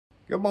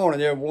Good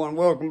morning, everyone.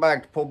 Welcome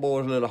back to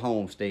Poorboys Little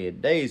Homestead.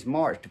 Today is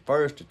March the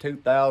 1st of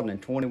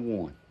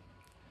 2021.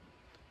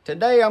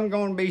 Today I'm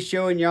going to be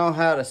showing y'all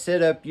how to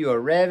set up you a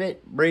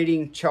rabbit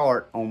breeding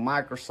chart on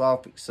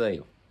Microsoft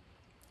Excel.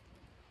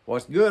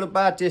 What's good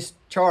about this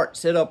chart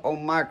set up on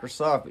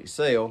Microsoft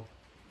Excel,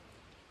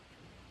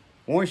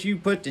 once you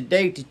put the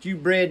date that you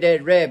bred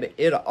that rabbit,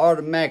 it'll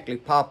automatically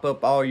pop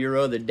up all your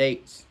other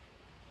dates,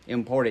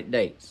 imported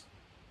dates.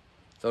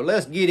 So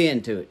let's get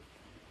into it.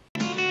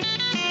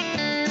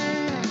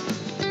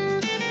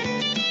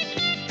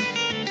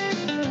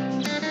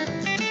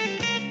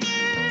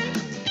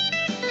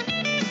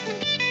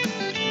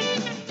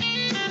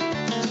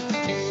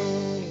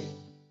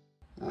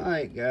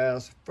 Alright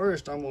guys,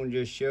 first I'm going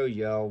to just show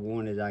y'all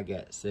one that I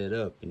got set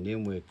up, and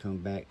then we'll come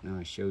back and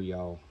I'll show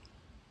y'all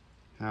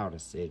how to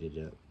set it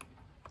up.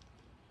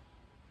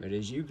 But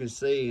as you can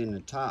see in the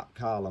top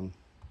column,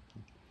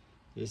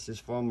 this is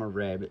for my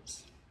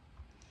rabbits,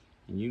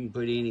 and you can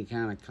put any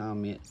kind of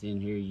comments in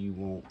here you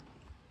want,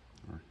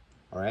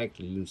 or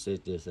actually you can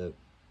set this up,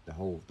 the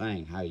whole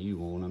thing, how you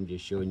want. I'm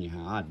just showing you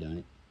how I done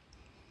it.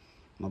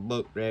 My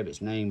buck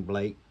rabbit's named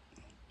Blake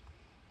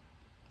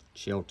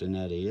Shelton,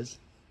 that is.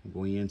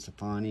 Gwen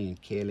Safani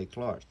and Kelly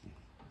Clarkson.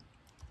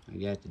 I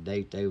got the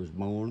date they was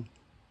born,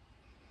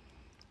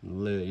 and a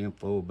little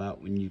info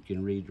about when you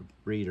can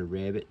breed a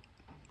rabbit.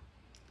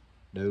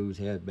 Those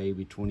have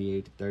baby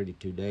 28 to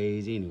 32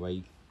 days.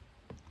 Anyway,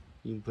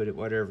 you can put it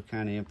whatever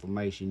kind of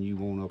information you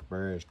want up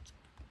there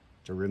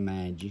to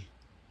remind you.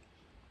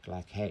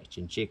 Like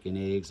hatching chicken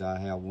eggs, I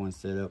have one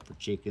set up for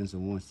chickens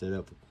and one set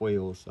up for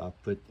quails. So I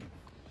put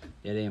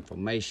that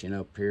information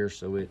up here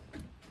so it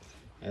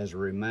as a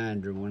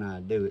reminder when I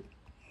do it.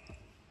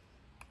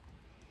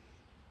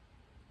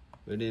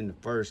 But in the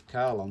first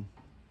column,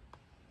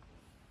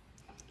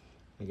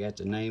 I got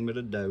the name of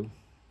the doe,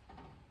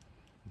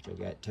 which I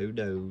got 2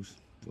 does,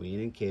 Gwen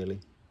and Kelly.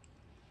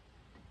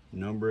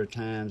 Number of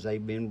times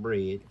they've been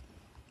bred,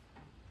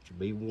 which will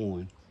be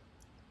 1.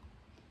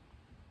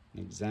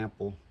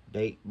 Example,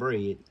 date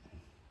bred.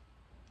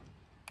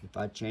 If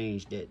I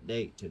change that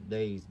date to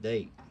today's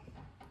date,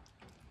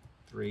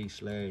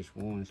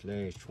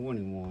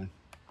 3/1/21,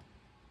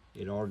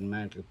 it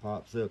automatically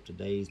pops up.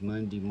 Today's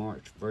Monday,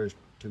 March 1st,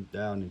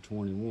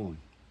 2021.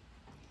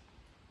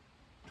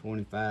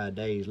 25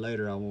 days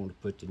later, I want to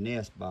put the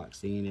nest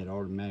box in. It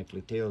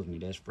automatically tells me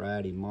that's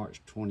Friday,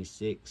 March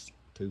 26,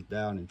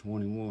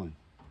 2021.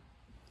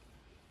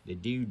 The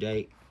due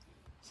date,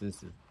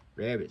 since the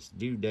rabbit's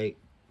due date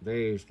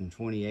varies from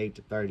 28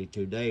 to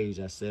 32 days,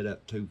 I set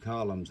up 2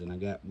 columns, and I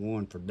got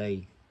one for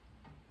day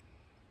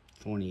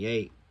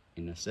 28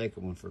 and the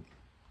second one for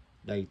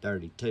day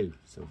 32.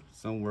 So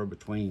somewhere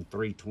between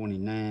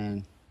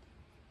 3/29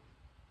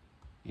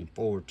 and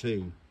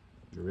 4/2,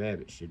 the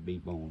rabbit should be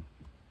born.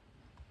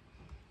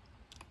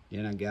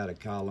 Then I got a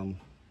column.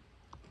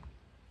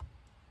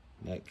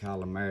 That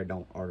column there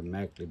don't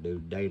automatically do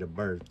date of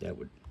birth.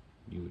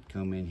 You would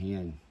come in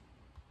here and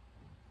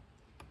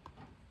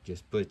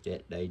just put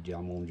that date.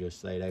 I'm gonna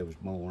just say they was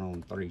born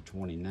on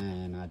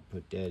 3/29. I'd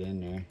put that in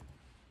there.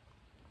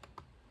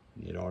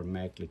 It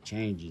automatically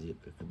changes it,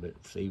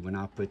 but see, when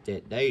I put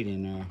that date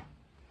in there,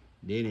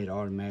 then it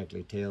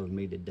automatically tells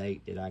me the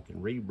date that I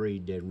can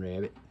rebreed that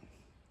rabbit,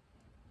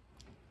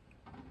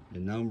 the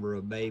number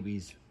of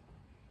babies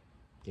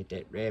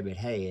that rabbit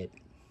had,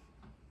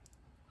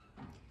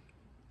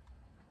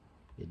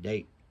 the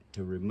date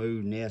to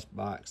remove nest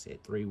box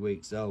at 3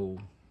 weeks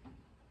old,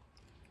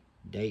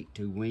 date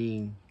to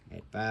wean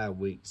at 5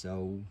 weeks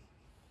old,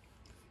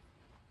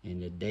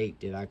 and the date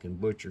that I can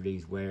butcher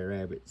these were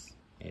rabbits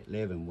at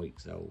 11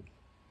 weeks old.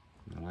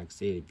 Now, like I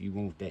said, if you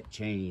want that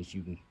changed,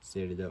 you can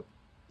set it up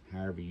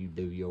however you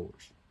do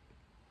yours.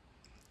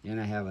 Then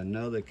I have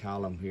another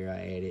column here I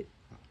added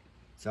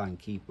so I can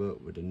keep up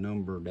with the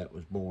number that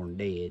was born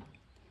dead,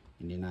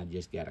 and then I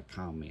just got a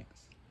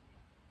comments.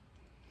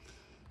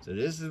 So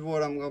this is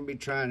what I'm going to be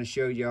trying to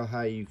show y'all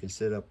how you can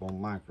set up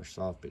on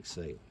Microsoft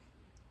Excel.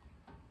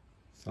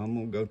 So I'm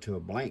going to go to a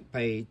blank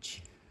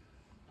page.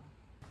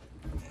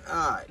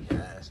 Alright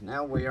guys,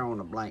 now we are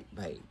on a blank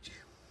page.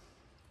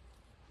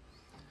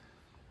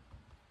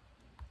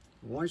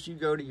 Once you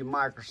go to your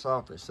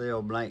Microsoft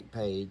Excel blank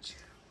page,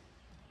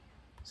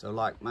 so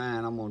like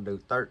mine, I'm going to do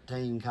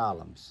 13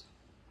 columns.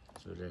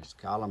 So there's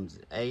columns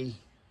A,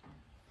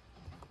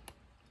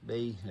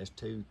 B, that's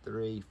 2,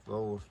 3,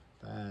 4,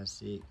 5,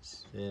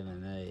 6,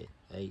 7,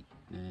 8,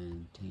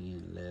 9,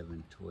 10,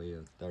 11,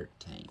 12,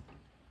 13.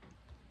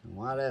 And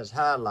while that's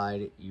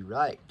highlighted, you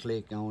right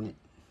click on it,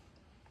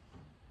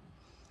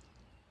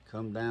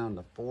 come down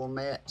to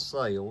Format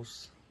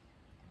Cells,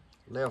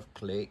 left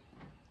click,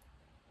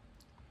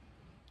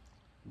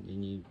 and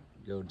then you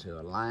go to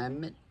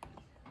Alignment,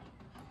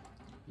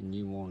 and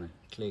you want to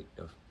click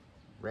the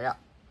Wrap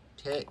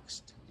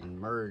Text and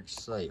Merge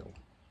Cell.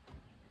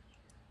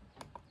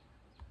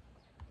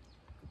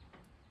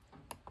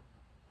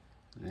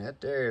 And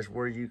that there is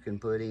where you can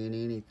put in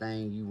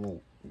anything you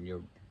want.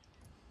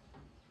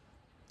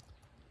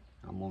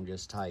 I'm gonna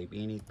just type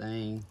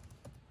anything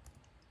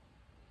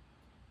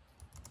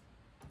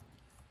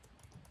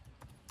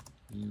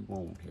you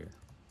want here.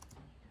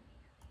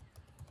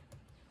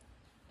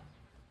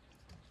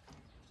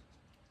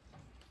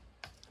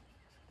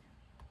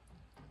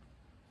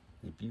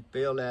 If you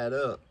fill that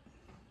up,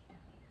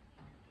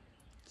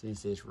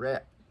 since it's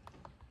wrapped,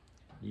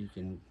 you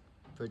can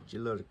put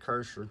your little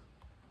cursor.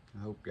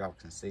 I hope y'all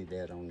can see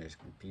that on this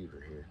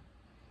computer here.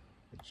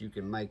 But you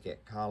can make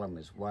that column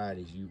as wide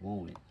as you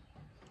want it.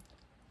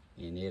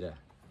 And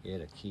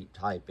it'll keep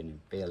typing and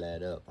fill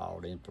that up, all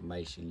the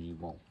information you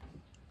want.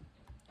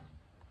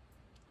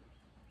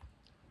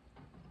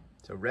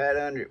 So right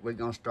under it, we're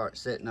gonna start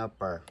setting up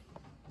our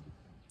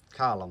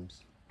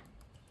columns.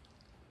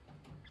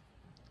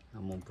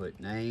 I'm gonna put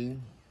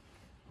name,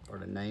 or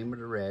the name of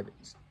the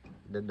rabbits,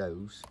 the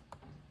does.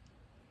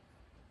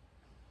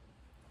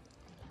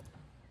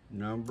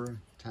 Number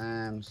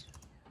times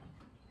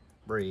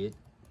breed.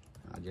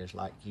 I just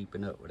like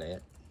keeping up with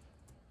that.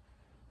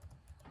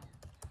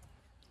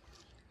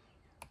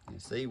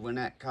 And see, when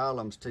that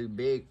column's too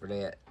big for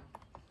that,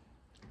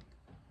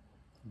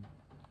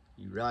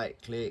 you right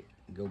click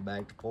and go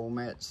back to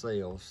format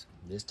cells.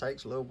 This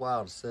takes a little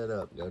while to set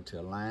up. Go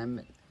to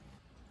alignment,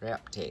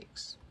 wrap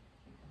text.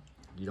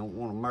 You don't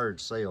want to merge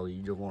cell,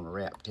 you just want to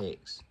wrap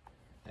text.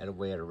 That'll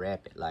way to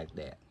wrap it like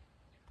that.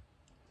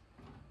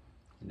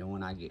 And then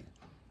when I get,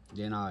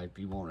 if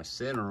you want to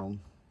center them,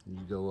 you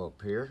go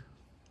up here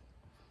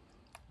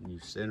and you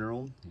center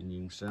them, and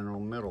you can center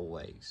them middle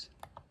ways.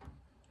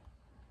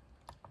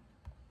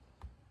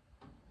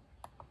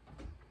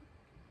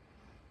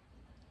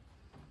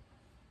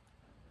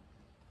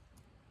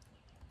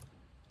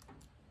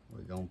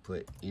 We're gonna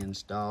put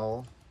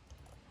install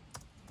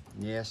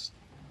nest.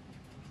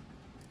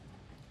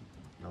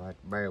 You'll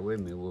have to bear with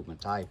me with my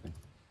typing.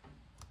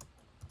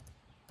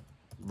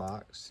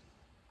 Box,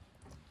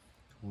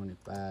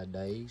 25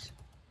 days.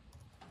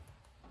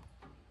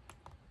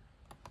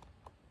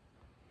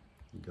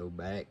 You go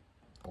back,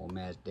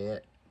 format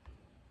that,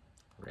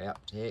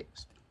 wrap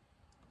text.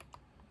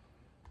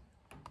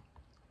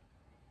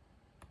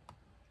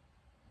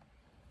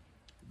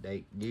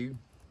 Date due.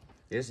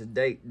 This is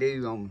date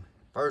due on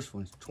first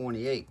one's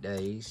 28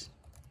 days.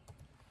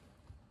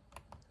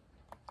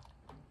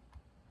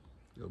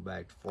 Go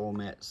back to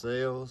format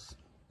cells,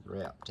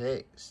 wrap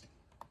text,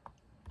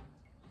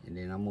 and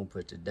then I'm gonna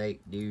put the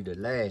date due, the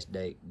last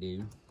date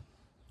due,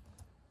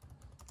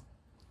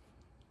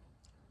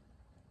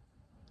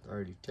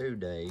 32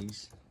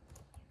 days.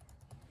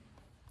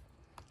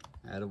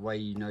 That way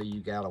you know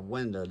you got a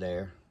window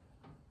there.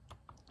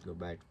 Go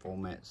back to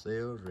format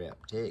cells,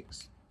 wrap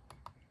text.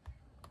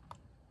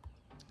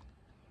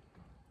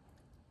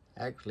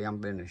 Actually, I'm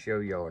going to show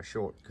y'all a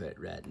shortcut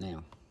right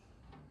now.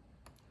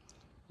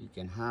 You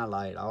can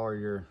highlight all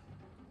your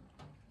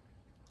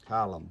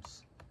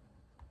columns.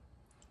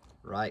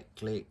 Right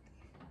click,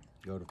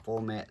 go to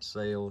format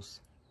cells,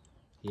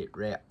 hit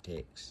wrap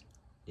text,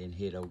 then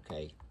hit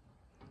OK.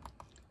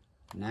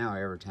 Now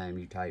every time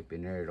you type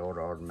in there, it'll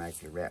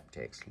automatically wrap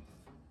text.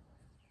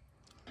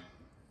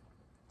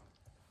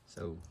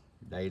 So,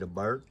 date of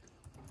birth.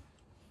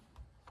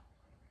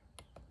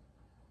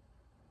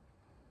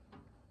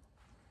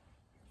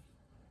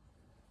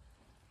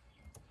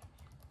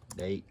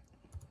 Date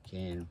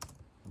can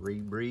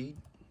rebreed.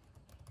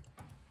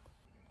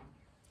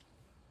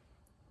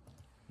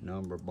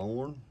 Number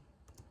born.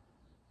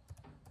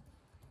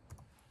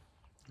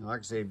 Like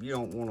I said, if you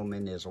don't want them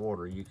in this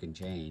order, you can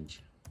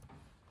change.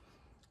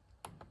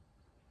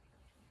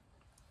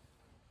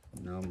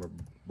 Number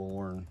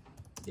born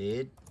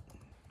dead.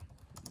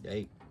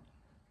 Date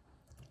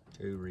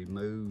to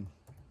remove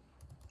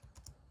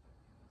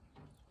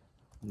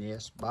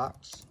nest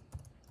box.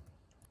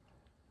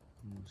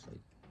 Let's say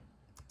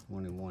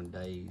 21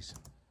 days.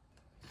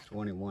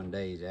 21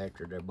 days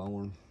after they're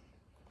born.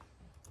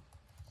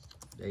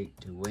 Date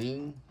to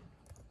wean.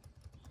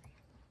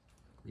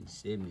 Be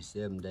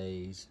 77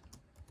 days.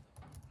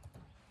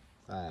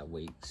 5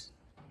 weeks.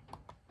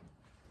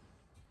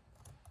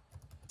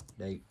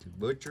 Date to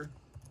butcher.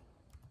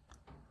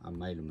 I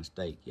made a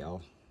mistake,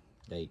 y'all.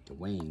 Date to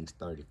wean's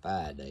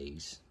 35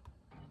 days.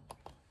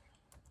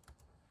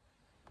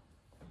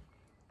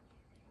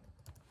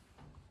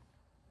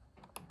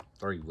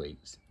 Three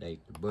weeks.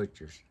 Date to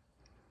butchers,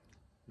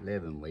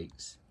 11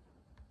 weeks,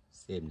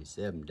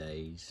 77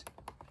 days.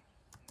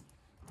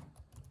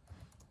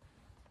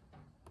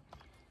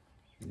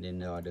 And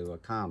then I'll do a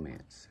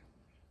comments.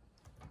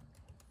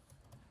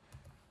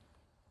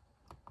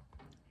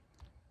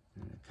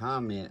 And the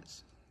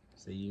comments,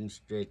 so you can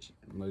stretch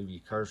it, move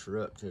your cursor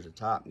up to the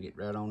top and get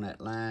right on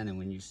that line, and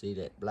when you see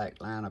that black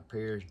line up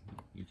here,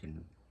 you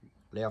can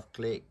left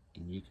click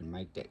and you can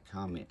make that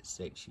comment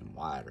section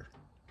wider.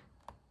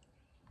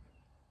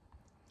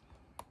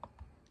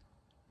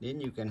 Then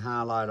you can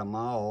highlight them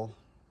all.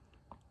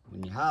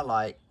 When you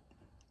highlight,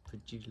 put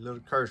your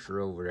little cursor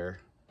over there.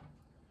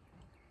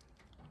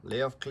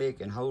 Left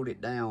click and hold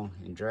it down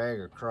and drag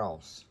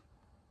across.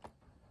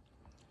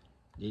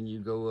 Then you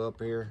go up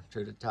here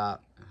to the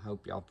top. I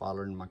hope y'all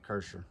following my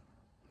cursor.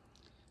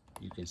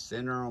 You can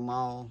center them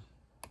all.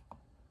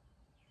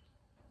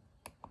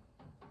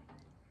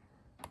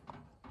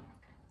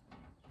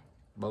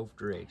 both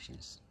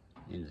directions.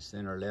 In the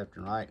center left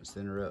and right, and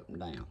center up and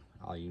down.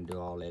 You can do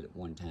all that at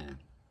one time.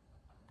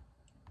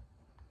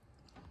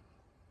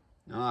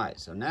 Alright,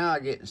 so now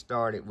I'm getting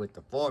started with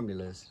the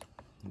formulas.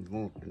 You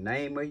want the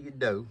name of your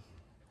dough.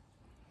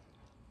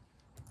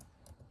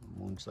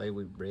 I'm going to say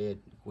we bred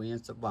Gwen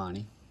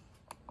Savani.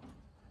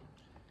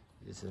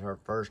 This is her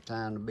first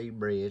time to be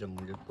bred. I'm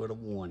going to just put a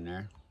 1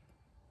 there.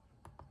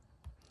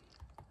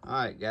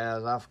 Alright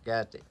guys, I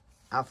forgot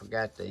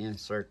to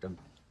insert the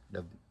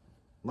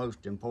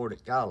most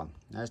important column.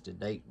 That's the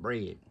date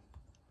bred.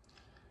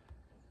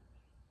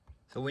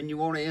 So when you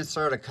want to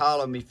insert a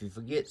column, if you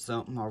forget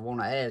something or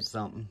want to add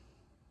something,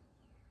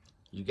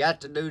 you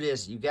got to do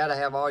this. You got to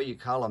have all your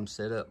columns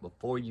set up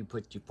before you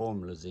put your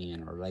formulas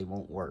in, or they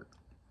won't work.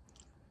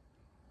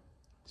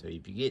 So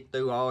if you get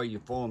through all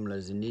your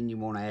formulas and then you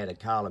want to add a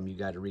column, you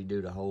got to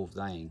redo the whole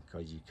thing,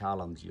 because your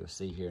columns, you'll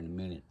see here in a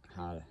minute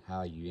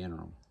how you enter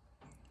them.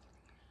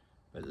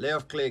 But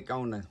left click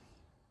on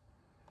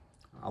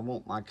I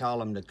want my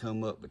column to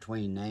come up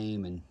between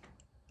name and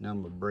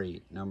number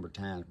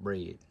times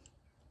bred.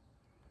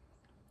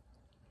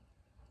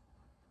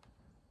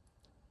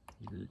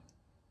 And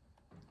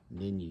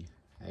then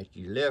after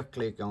you left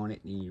click on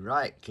it, then you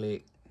right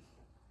click,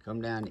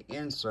 come down to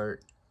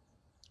insert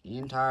the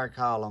entire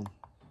column,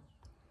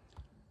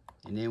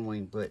 and then we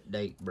can put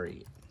date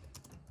bred.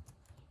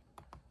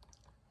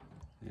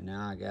 And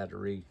now I got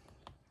to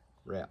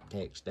wrap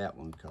text that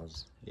one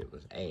because it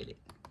was added.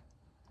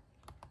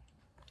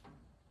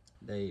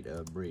 Date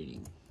of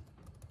breeding.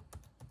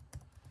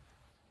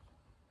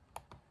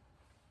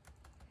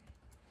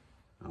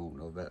 I don't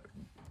know about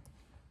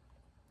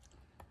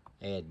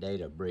add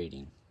date of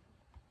breeding.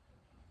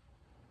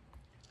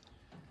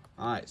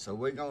 Alright, so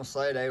we're going to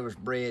say they was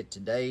bred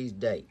today's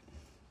date.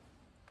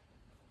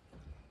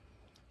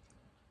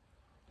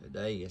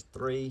 Today is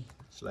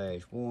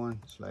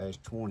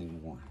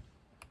 3/1/21.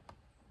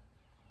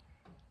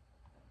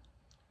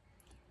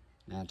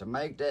 Now to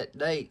make that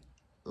date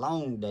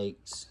long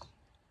dates,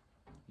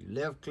 you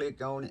left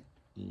click on it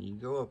and you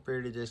go up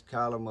here to this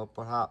column up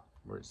top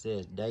where it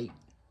says date,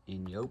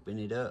 and you open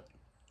it up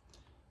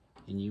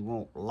and you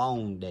want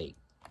long date.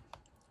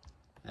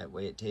 That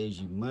way it tells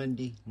you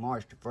Monday,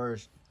 March the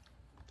 1st,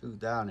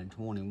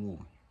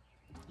 2021,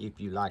 if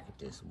you like it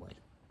this way.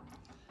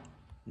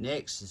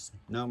 Next is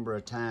number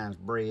of times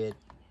bred.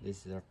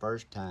 This is our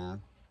first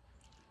time.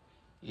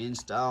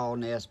 Install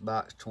nest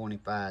box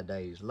 25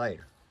 days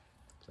later.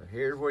 So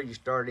here's where you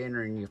start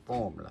entering your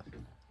formula.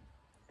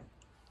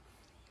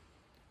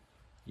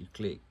 You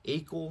click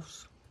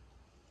equals.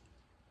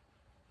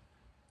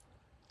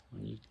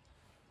 When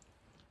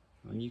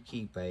you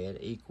keypad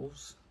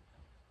equals,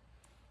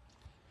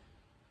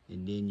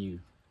 and then you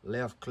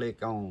left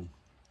click on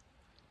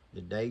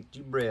the date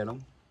you bred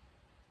them.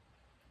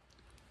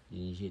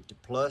 Then you hit the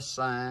plus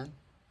sign,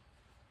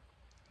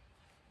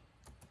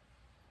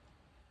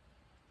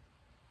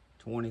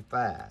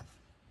 25,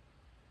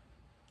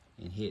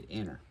 and hit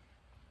enter.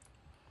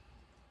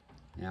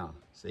 Now,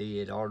 see,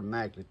 it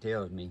automatically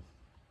tells me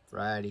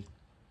Friday,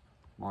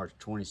 March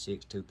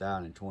 26,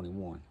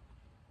 2021.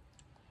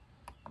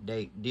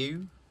 Date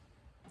due,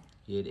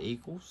 hit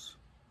equals.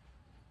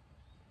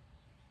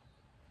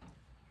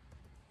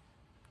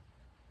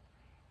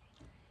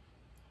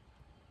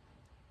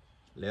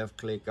 Left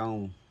click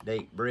on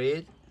date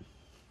bred,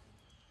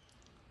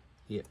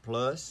 hit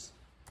plus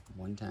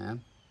one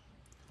time,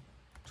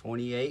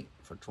 28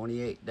 for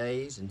 28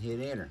 days, and hit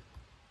enter.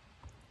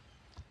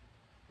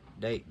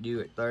 Date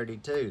due at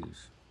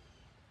 32s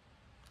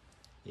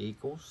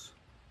equals.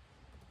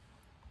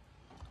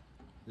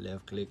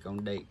 Left click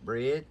on date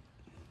bred,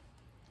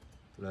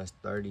 plus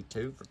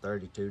 32 for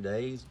 32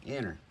 days,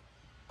 enter.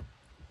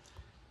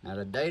 Now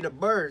the date of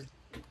birth,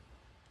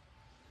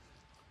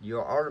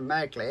 you'll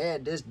automatically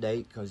add this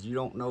date because you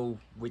don't know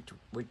which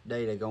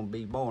day they're going to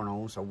be born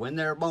on. So when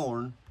they're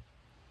born,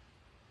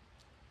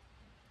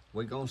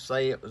 we're going to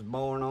say it was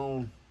born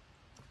on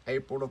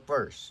April the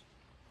 1st.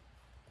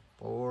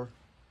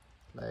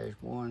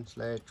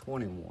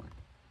 4/1/21.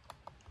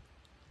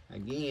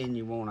 Again,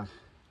 you want to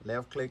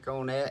left click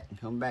on that and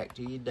come back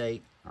to your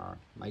date, or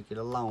make it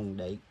a long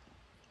date.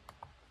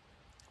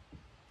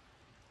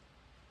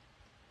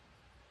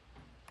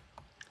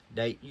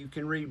 Date you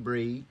can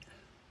rebreed.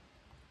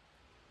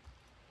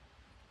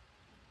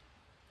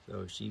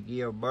 So if she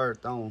give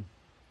birth on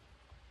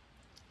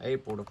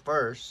April the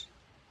 1st,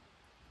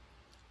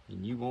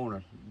 and you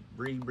want to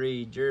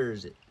rebreed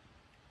yours at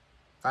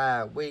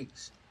 5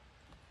 weeks,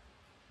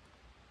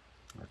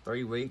 or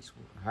 3 weeks,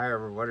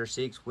 however, whether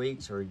 6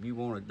 weeks, or if you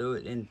want to do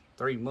it in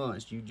 3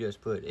 months, you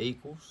just put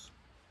equals.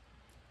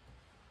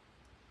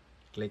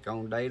 Click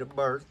on date of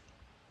birth,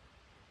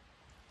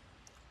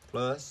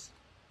 plus,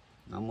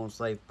 I'm going to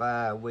say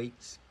 5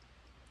 weeks.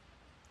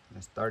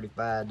 That's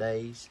 35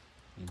 days,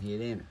 and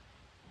hit enter.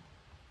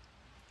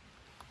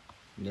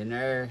 And then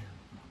there,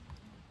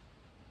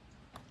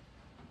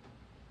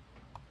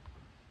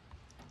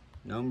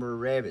 number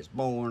of rabbits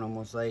born, I'm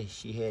going to say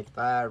she had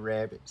 5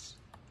 rabbits.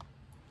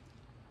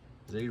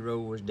 0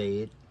 was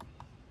dead.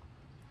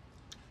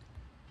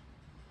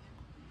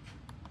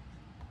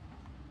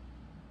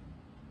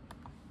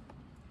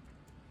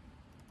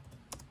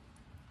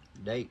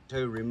 Date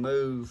to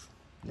remove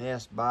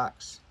nest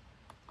box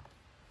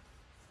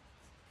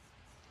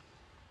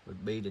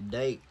would be the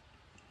date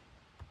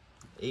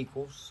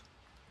equals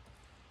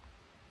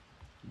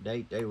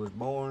date they was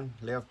born,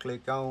 left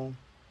click on,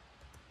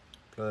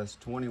 plus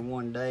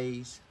 21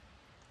 days,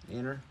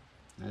 enter.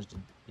 That's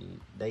the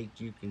date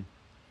you can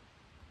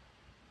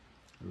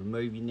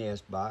remove your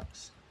nest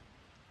box.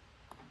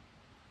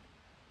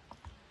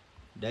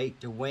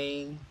 Date to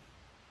wean,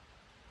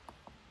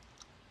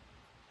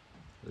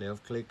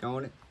 left click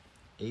on it,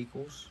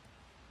 equals,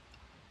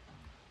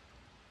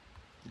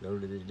 go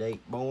to the date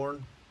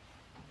born,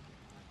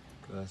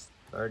 plus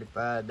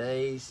 35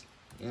 days,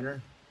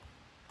 enter.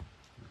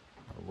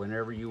 Or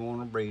whenever you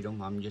want to breed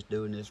them. I'm just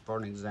doing this for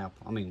an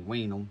example. I mean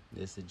wean them,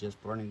 this is just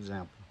for an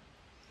example.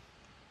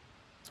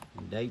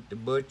 And date to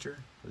butcher,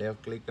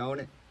 left click on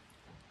it,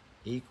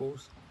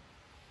 equals,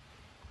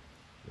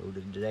 go to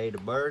the date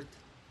of birth,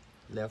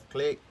 left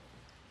click,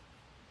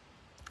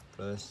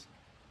 plus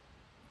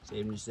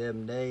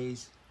 77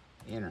 days,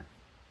 enter.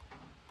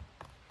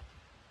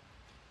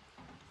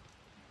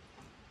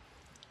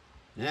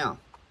 Now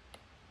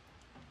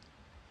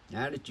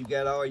that you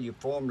got all your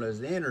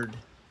formulas entered,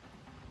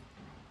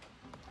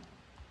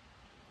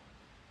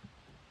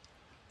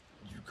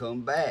 you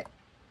come back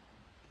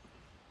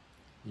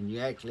and you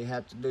actually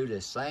have to do the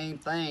same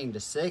thing the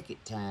second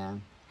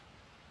time,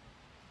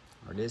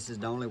 or this is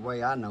the only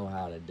way I know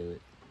how to do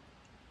it.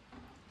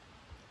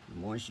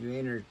 And once you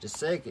enter it the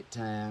second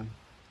time,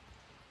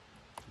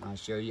 I'll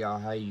show y'all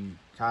how you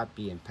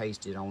copy and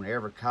paste it on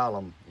every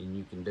column, and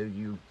you can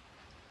do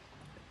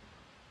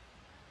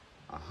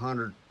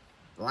 100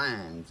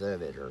 lines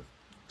of it or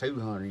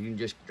 200. You can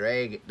just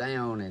drag it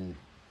down and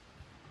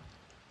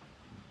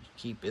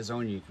keep this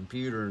on your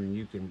computer, and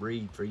you can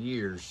breed for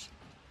years.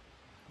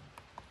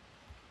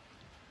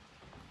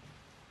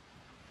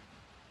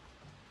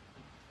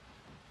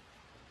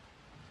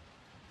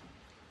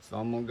 So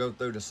I'm gonna go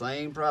through the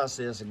same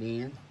process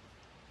again.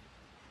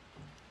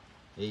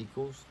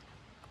 Equals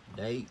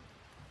date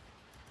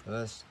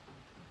plus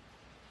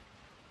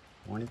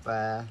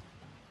 25,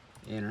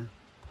 enter.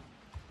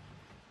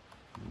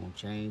 I'm gonna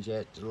change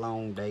that to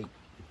long date.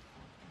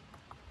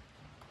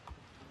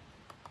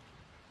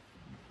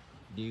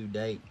 Due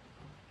date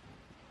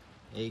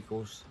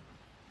equals,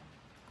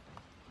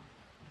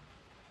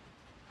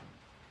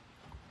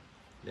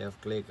 left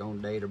click on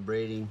date of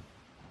breeding,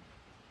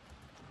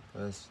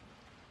 plus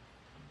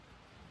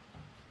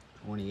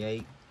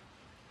 28,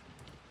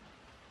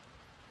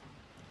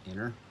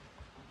 enter.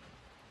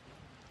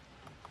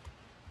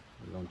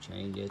 We're gonna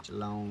change that to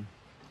long.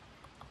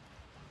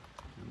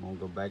 I'm gonna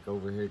go back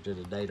over here to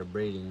the date of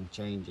breeding and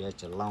change that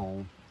to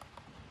long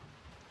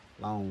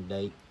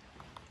date.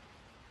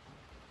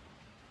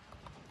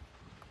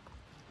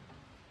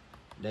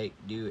 Date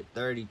due at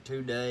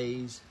 32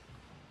 days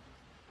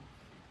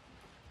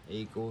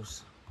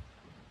equals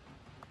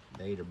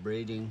date of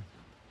breeding.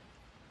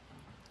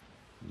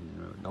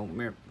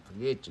 Don't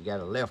forget you got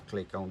a left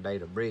click on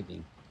date of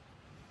breeding.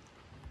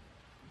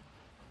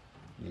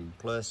 And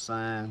plus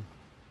sign,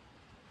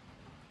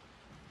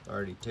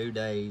 32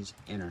 days,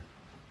 enter.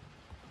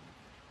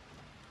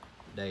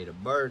 Date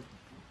of birth,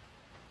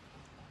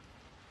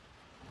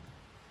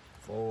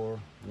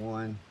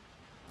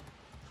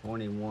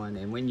 4/1/21.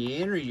 And when you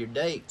enter your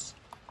dates,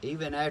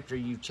 even after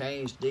you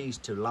change these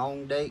to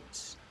long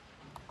dates,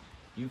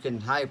 you can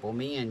type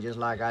them in just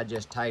like I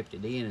just typed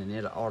it in, and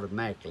it'll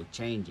automatically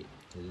change it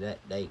to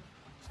that date.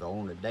 So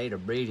on the date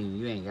of breeding,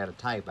 you ain't got to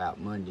type out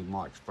Monday,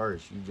 March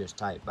 1st. You just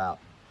type out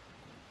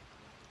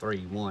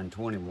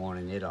 3/1/21,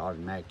 and it'll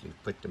automatically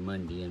put the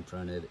Monday in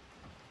front of it.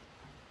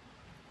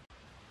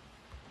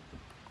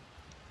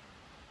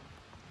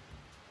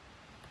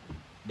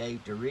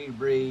 Date to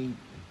rebreed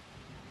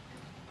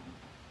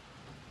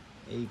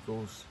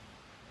equals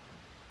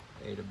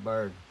date of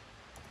birth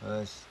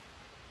plus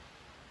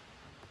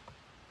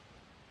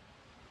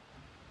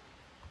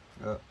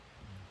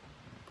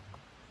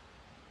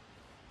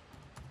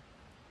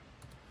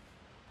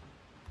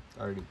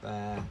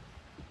 35,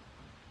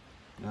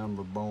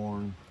 number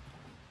born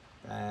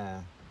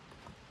 5,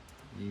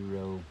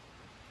 0,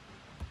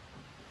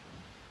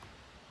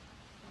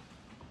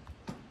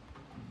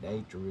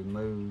 date to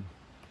remove,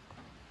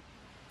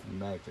 come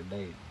back to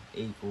date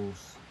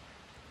equals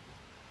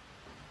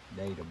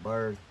date of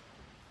birth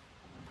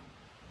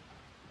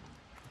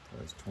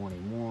plus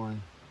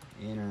 21,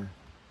 enter.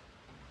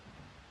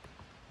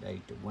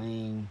 Date to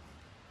wean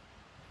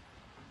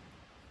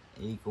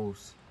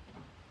equals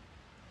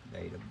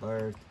date of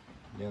birth,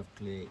 left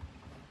click,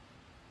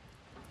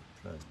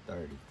 plus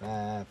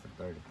 35 for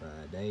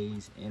 35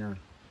 days, enter.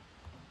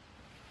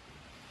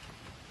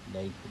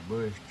 Date to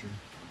butcher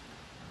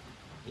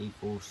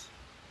equals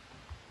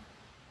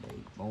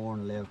date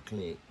born, left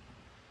click,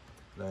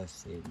 plus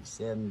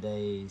 77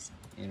 days,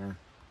 enter.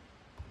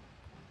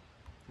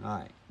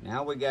 Alright,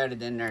 now we got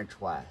it in there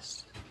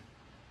twice.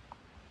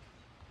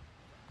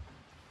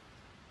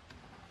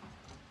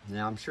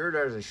 Now I'm sure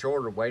there's a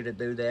shorter way to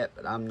do that,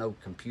 but I'm no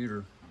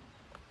computer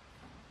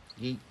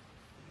geek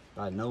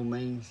by no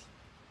means.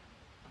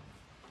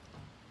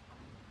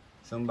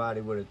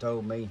 somebody would have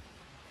told me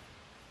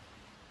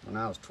when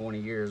I was 20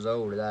 years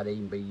old that I'd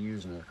even be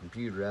using a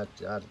computer,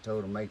 I'd have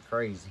told them they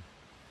crazy.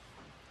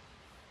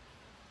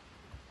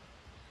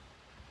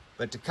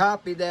 But to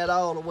copy that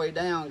all the way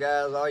down,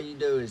 guys, all you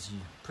do is you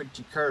put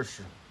your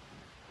cursor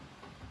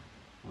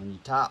on your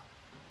top,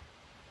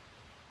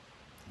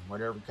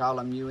 whatever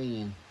column you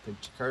in, put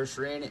your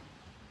cursor in it,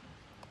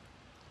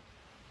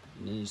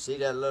 and then you see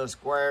that little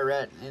square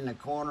right in the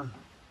corner.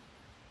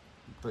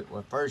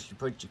 First you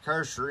put your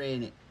cursor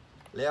in it,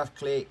 left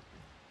click,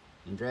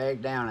 and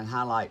drag down and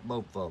highlight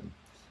both of them.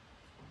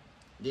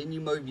 Then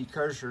you move your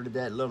cursor to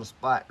that little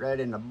spot right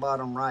in the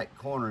bottom right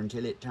corner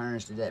until it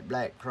turns to that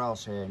black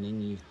crosshair, and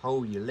then you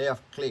hold your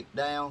left click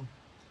down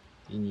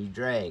and you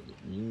drag it,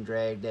 and you can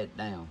drag that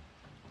down.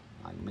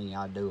 Like me,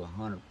 I do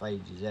 100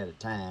 pages at a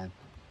time,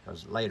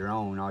 because later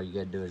on all you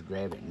gotta do is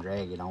grab it and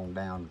drag it on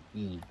down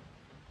again.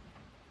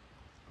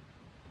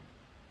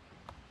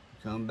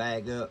 Come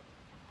back up.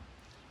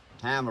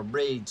 Time of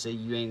breed, see,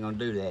 you ain't gonna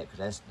do that,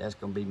 because that's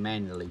gonna be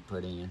manually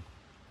put in.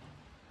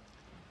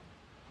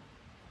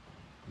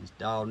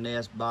 Install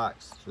nest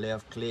box,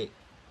 left click,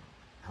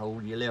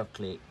 hold your left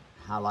click,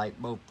 highlight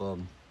both of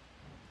them.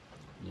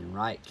 Then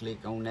right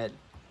click on that,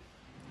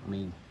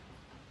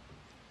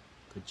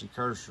 put your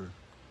cursor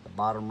the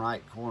bottom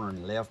right corner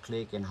and left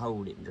click and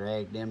hold it and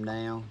drag them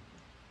down.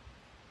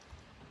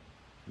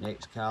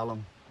 Next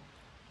column,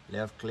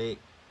 left click,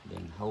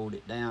 then hold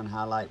it down,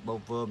 highlight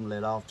both of them,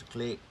 let off the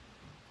click.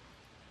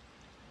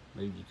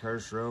 Move your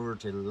cursor over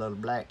till the little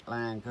black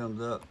line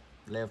comes up,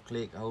 left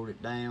click, hold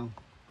it down.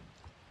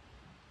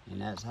 And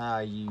that's how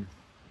you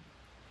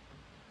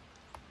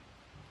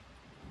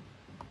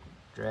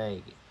drag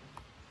it.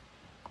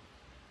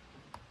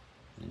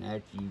 And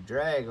after you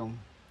drag them,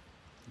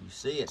 you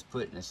see it's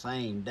putting the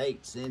same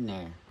dates in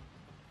there.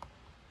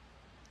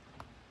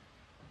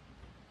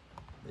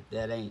 But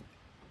that ain't,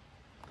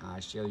 I'll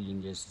show you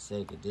in just a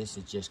second. This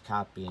is just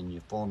copying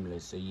your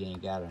formula, so you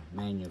ain't gotta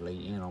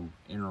manually enter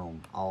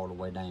them all the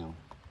way down.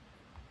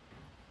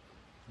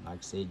 Like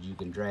I said, you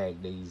can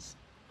drag these.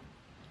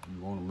 You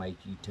want to make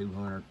you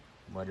 200,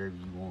 whatever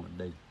you want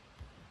to do.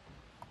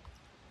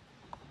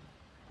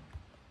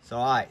 So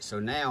alright,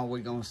 so now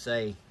we're going to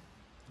say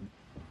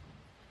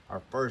our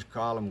first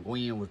column,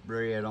 Gwen was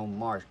bred on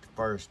March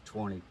 1st,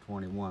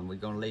 2021. We're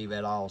going to leave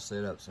that all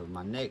set up. So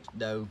my next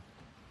doe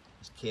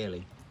is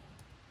Kelly.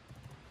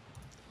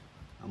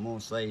 I'm going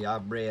to say I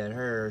bred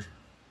her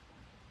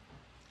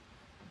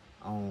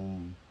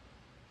on,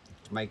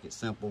 to make it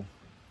simple,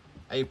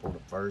 April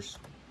the 1st.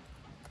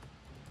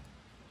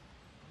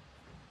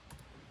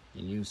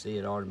 And you can see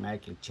it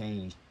automatically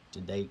changed to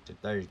date to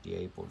Thursday,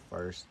 April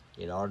 1st.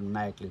 It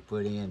automatically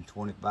put in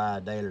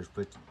 $25,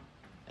 put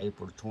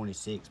April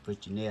 26th,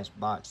 put your nest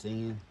box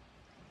in.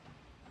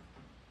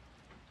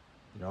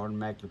 It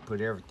automatically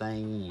put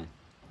everything in.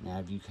 Now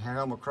if you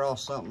come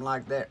across something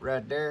like that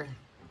right there,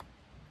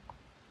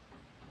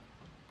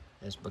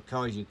 that's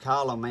because your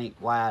column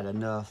ain't wide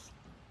enough.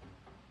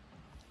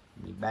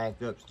 Let me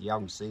back up so y'all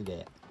can see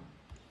that.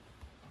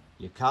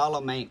 Your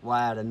column ain't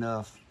wide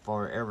enough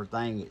for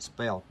everything it's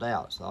spelled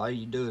out. So all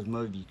you do is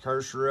move your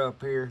cursor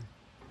up here,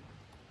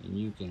 and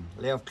you can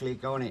left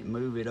click on it and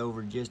move it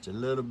over just a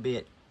little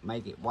bit,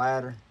 make it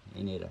wider,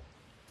 and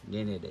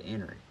then it'll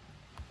enter it.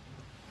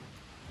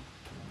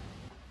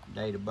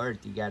 Date of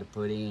birth you got to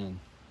put in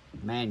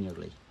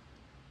manually,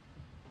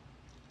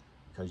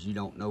 because you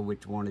don't know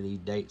which one of these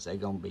dates they're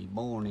gonna be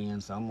born in.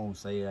 So I'm gonna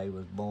say they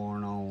was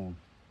born on,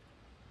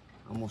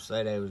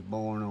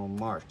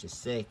 March the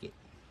 2nd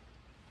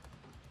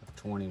of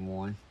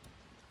 21.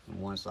 And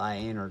once I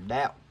entered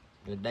that,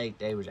 the date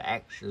they was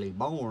actually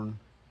born,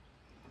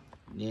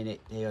 then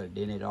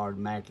it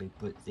automatically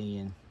puts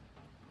in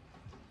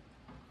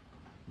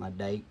my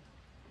date.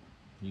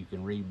 You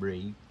can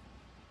rebreed,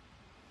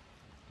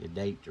 the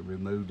date to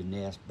remove the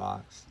nest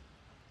box,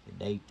 the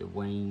date to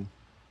wean,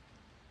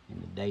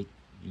 and the date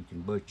you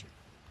can butcher.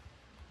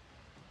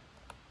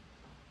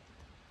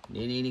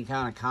 Then any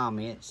kind of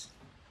comments,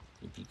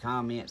 if your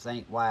comments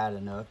ain't wide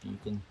enough, you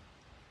can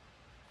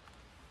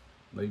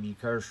move your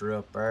cursor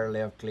up there,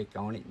 left click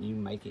on it, and you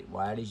make it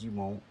wide as you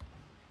want.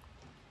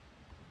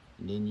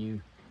 And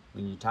then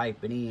when you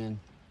type it in,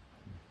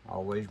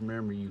 always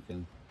remember you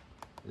can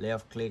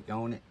left click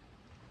on it,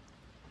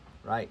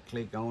 right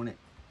click on it,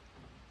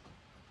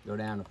 go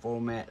down to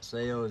format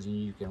cells, and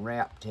you can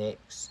wrap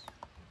text.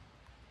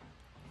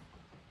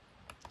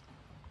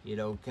 Hit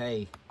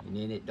OK, and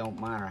then it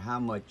don't matter how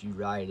much you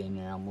write in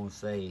there. I'm gonna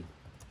say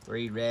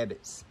 3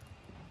 rabbits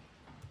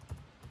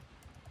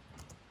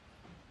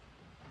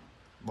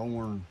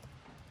born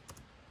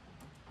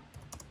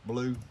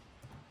blue,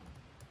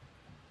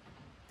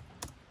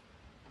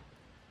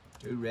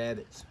 2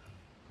 rabbits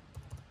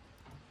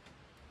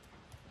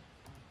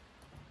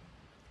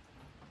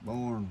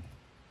born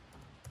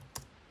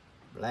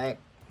black,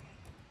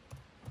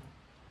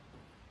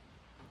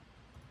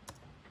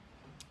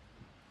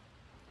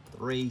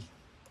 3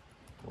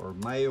 were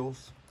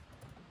males.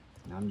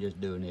 And I'm just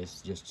doing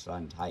this just so I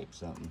can type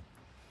something.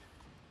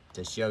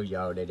 to show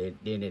y'all that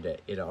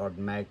it'll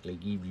automatically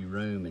give you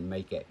room and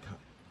make that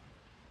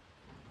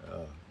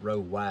row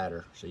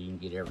wider so you can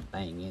get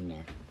everything in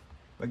there.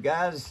 But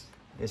guys,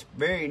 it's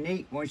very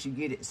neat once you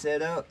get it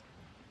set up.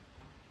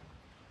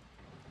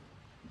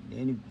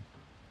 Then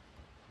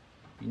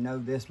if you know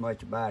this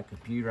much about a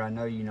computer, I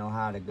know you know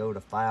how to go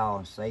to file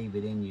and save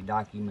it in your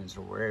documents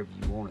or wherever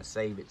you want to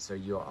save it, so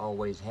you'll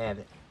always have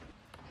it.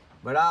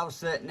 But I was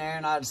sitting there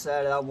and I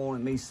decided I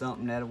wanted me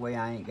something that way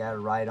I ain't got to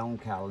write on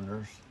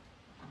calendars.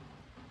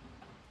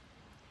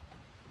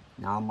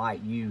 Now I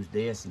might use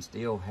this and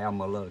still have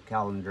my little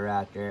calendar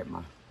out there at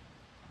my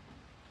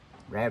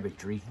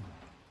rabbitry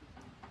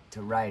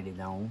to write it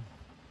on.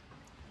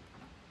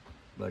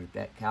 But if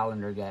that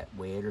calendar got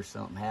wet or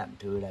something happened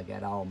to it, I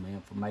got all my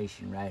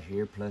information right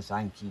here. Plus I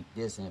can keep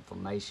this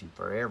information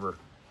forever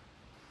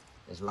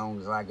as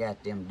long as I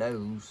got them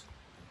does.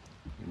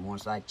 And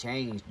once I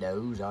change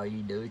those, all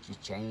you do is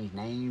just change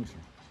names.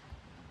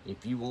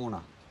 If you want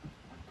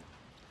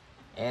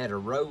to add a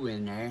row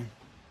in there,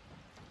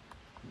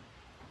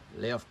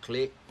 left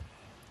click,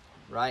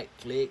 right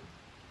click,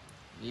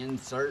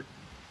 insert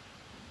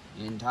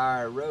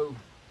entire row.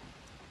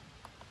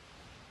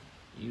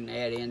 You can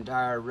add an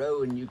entire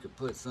row and you could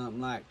put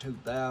something like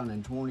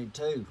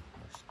 2022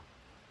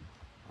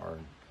 or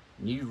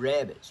new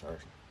rabbits or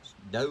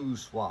doe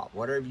swap,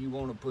 whatever you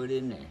want to put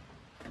in there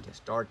to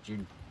start your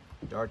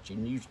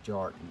new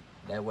chart.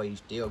 That way you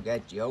still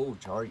got your old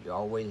chart. You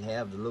always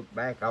have to look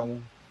back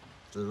on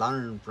to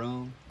learn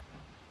from.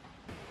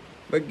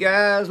 But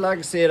guys, like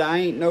I said, I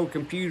ain't no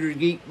computer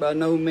geek by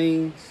no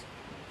means.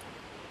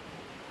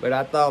 But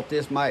I thought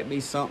this might be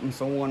something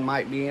someone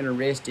might be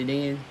interested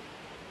in.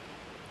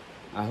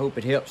 I hope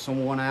it helps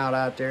someone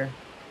out there.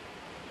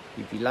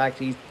 If you like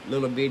these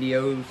little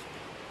videos,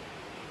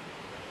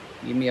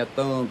 give me a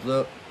thumbs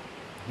up,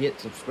 hit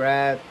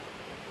subscribe.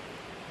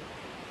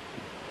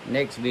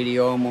 Next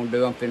video I'm gonna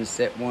do, I'm finna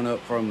set one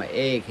up for my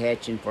egg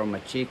hatching for my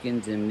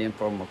chickens and then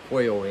for my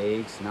quail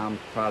eggs, and I'm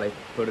probably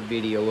put a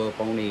video up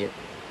on it.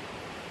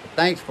 But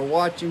thanks for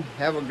watching.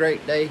 Have a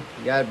great day.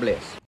 God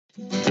bless.